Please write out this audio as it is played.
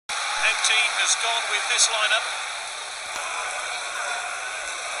team has gone with this lineup.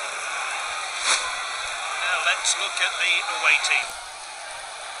 Now let's look at the away team.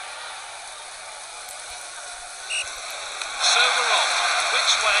 So we're on.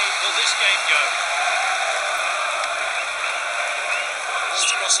 Which way will this game go?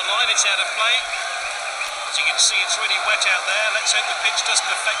 Ball's across the line, it's out of play. As you can see, it's really wet out there. Let's hope the pitch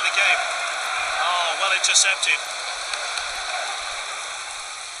doesn't affect the game. Oh, well intercepted.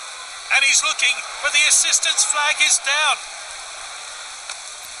 And he's looking, but the assistance flag is down.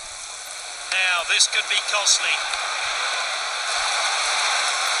 Now, this could be costly.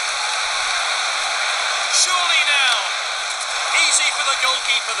 Surely now. Easy for the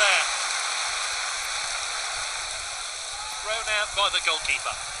goalkeeper there. Thrown out by the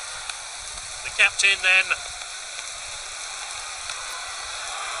goalkeeper. The captain then.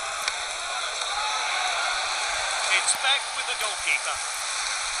 It's back with the goalkeeper.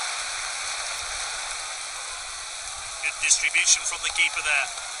 Good distribution from the keeper there.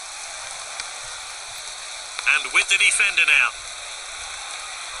 And with the defender now.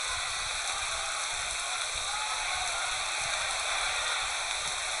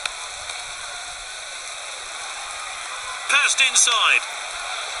 Passed inside.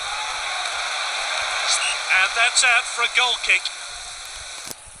 And that's out for a goal kick.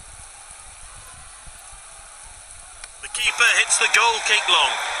 The keeper hits the goal kick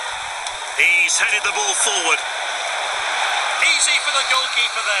long. He's headed the ball forward. Easy for the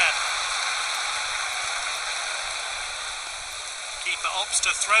goalkeeper there. Keeper opts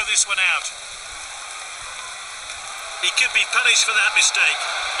to throw this one out. He could be punished for that mistake.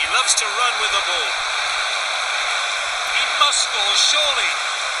 He loves to run with the ball. He must score, surely.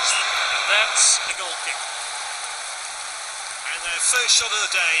 And that's a goal kick. And their first shot of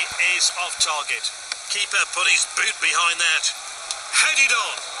the day is off target. Keeper put his boot behind that. Headed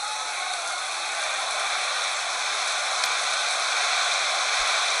on.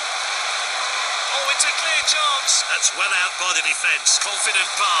 Oh, it's a clear chance. That's well out by the defence. Confident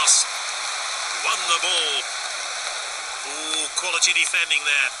pass. Won the ball. Ooh, quality defending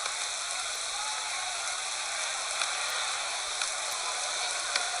there.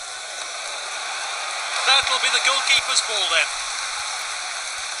 That'll be the goalkeeper's ball then.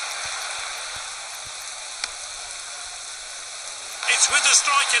 It's with the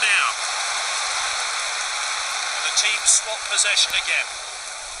striker now. And the team swap possession again.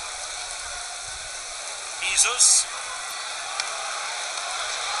 Jesus.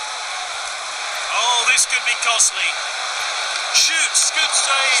 Oh, this could be costly. Shoots, good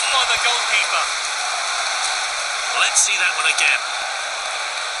save by the goalkeeper. Let's see that one again.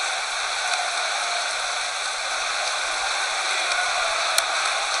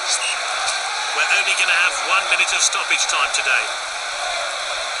 We're only going to have 1 minute of stoppage time today.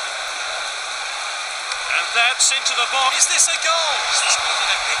 And that's into the box. Is this a goal? He's needed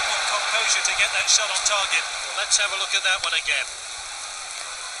a bit more composure to get that shot on target. Well, let's have a look at that one again.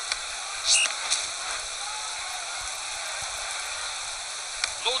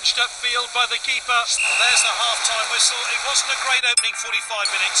 Launched upfield by the keeper. Well, there's the half-time whistle. It wasn't a great opening 45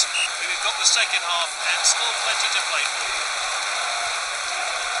 minutes. But we've got the second half and still plenty to play for.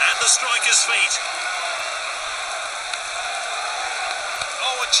 And the striker's feet.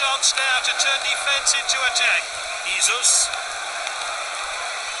 Oh, a chance now to turn defence into attack. Jesus.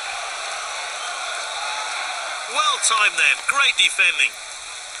 Well timed then. Great defending.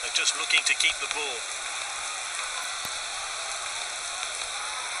 They're just looking to keep the ball.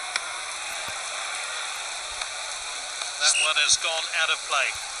 That one has gone out of play.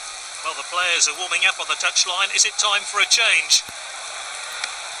 Well, the players are warming up on the touchline. Is it time for a change?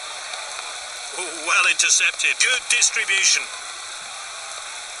 Oh, well intercepted. Good distribution.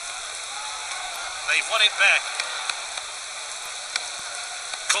 They've won it back.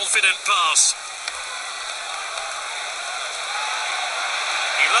 Confident pass.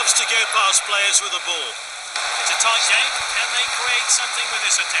 He loves to go past players with the ball. It's a tight game. Can they create something with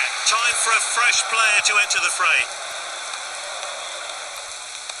this attack? Time for a fresh player to enter the fray.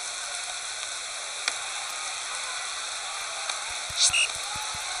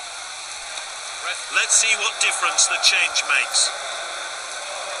 Let's see what difference the change makes.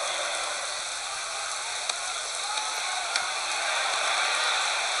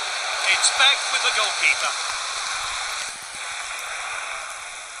 It's back with the goalkeeper.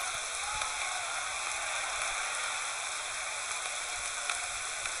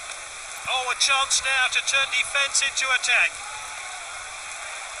 Oh, a chance now to turn defence into attack.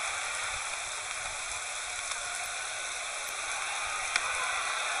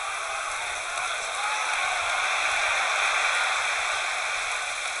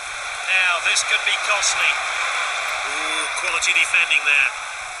 Now, this could be costly. Ooh, quality defending there.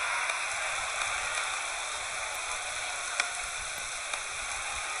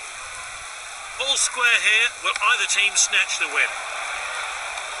 All square here. Will either team snatch the win?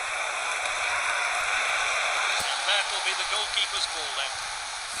 And that will be the goalkeeper's ball then.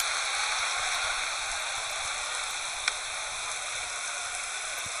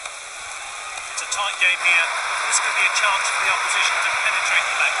 It's a tight game here. This could be a chance for the opposition to penetrate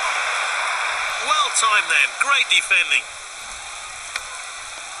the back line. Well timed then. Great defending.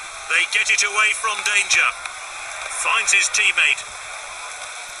 They get it away from danger. Finds his teammate.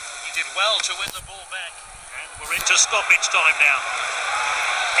 He did well to win the ball back. And we're into stoppage time now.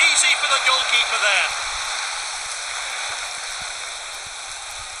 Easy for the goalkeeper there.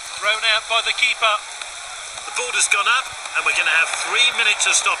 Thrown out by the keeper. The border's gone up, and we're going to have 3 minutes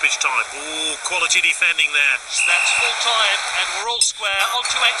of stoppage time. Ooh, quality defending there. That's full time, and we're all square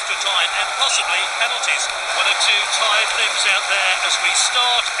onto extra time and possibly penalties. One or two tired limbs out there as we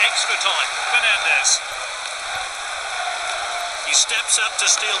start extra time. Fernandez. He steps up to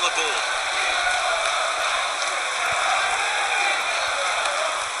steal the ball.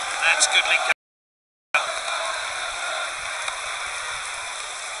 That's good link up.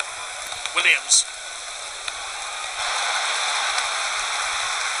 Williams.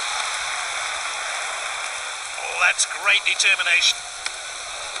 Oh, that's great determination.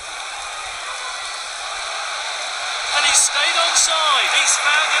 And he stayed onside. He's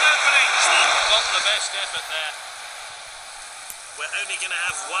found an opening. Not the best effort there. We're only going to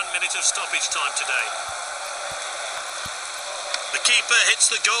have 1 minute of stoppage time today. The keeper hits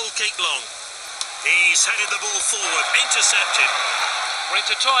the goal kick long. He's headed the ball forward, intercepted. We're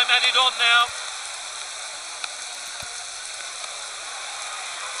into time added on now.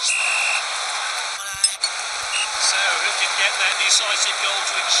 So who can get that decisive goal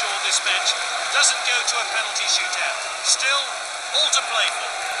to ensure this match doesn't go to a penalty shootout? Still, all to play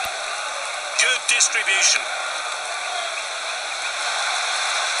for. Good distribution.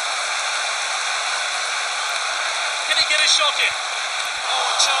 Can he get a shot in? Oh,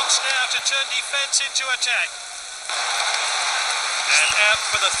 a chance now to turn defence into attack. And out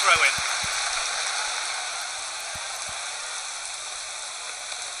for the throw-in.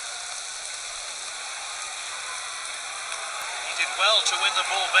 He did well to win the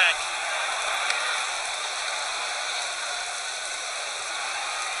ball back.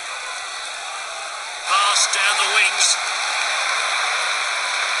 Pass down the wings.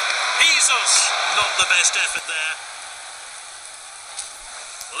 Jesus! Not the best effort there.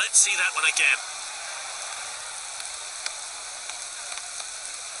 Let's see that one again.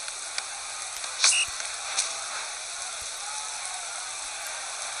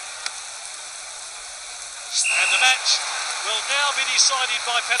 And the match will now be decided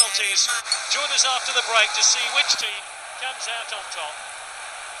by penalties. Join us after the break to see which team comes out on top.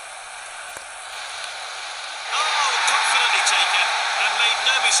 Oh, confidently taken and made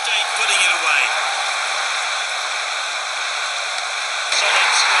no mistake putting it away.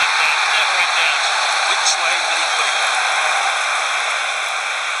 Solid strike there, never in doubt. Which way will he put it?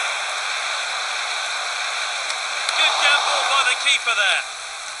 Good gamble by the keeper there.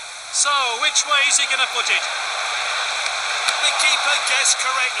 So, which way is he going to put it? The keeper guessed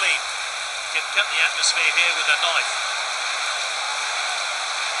correctly. Can cut the atmosphere here with a knife.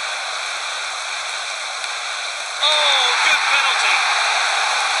 Oh, good penalty.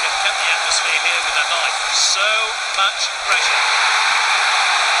 Can cut the atmosphere here with a knife. So much pressure.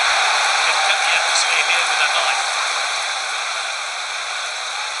 Can cut the atmosphere here with a knife.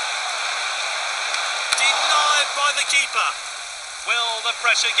 Denied by the keeper. Will the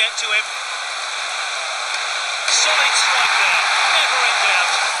pressure get to him? Solid strike there, never in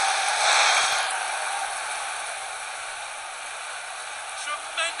doubt.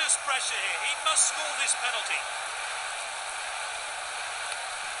 Tremendous pressure here, he must score this penalty.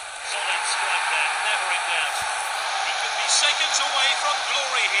 Solid strike there, never in doubt. He could be seconds away from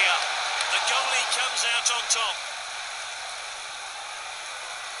glory here. The goalie comes out on top.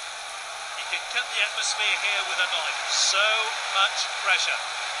 He can cut the atmosphere here with a knife. So much pressure.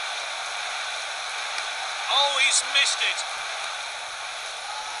 Oh, he's missed it.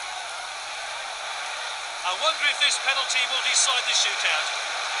 I wonder if this penalty will decide the shootout.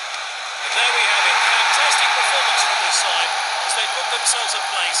 There we have it. Fantastic performance from this side as they put themselves in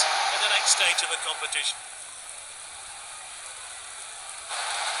place in the next stage of the competition.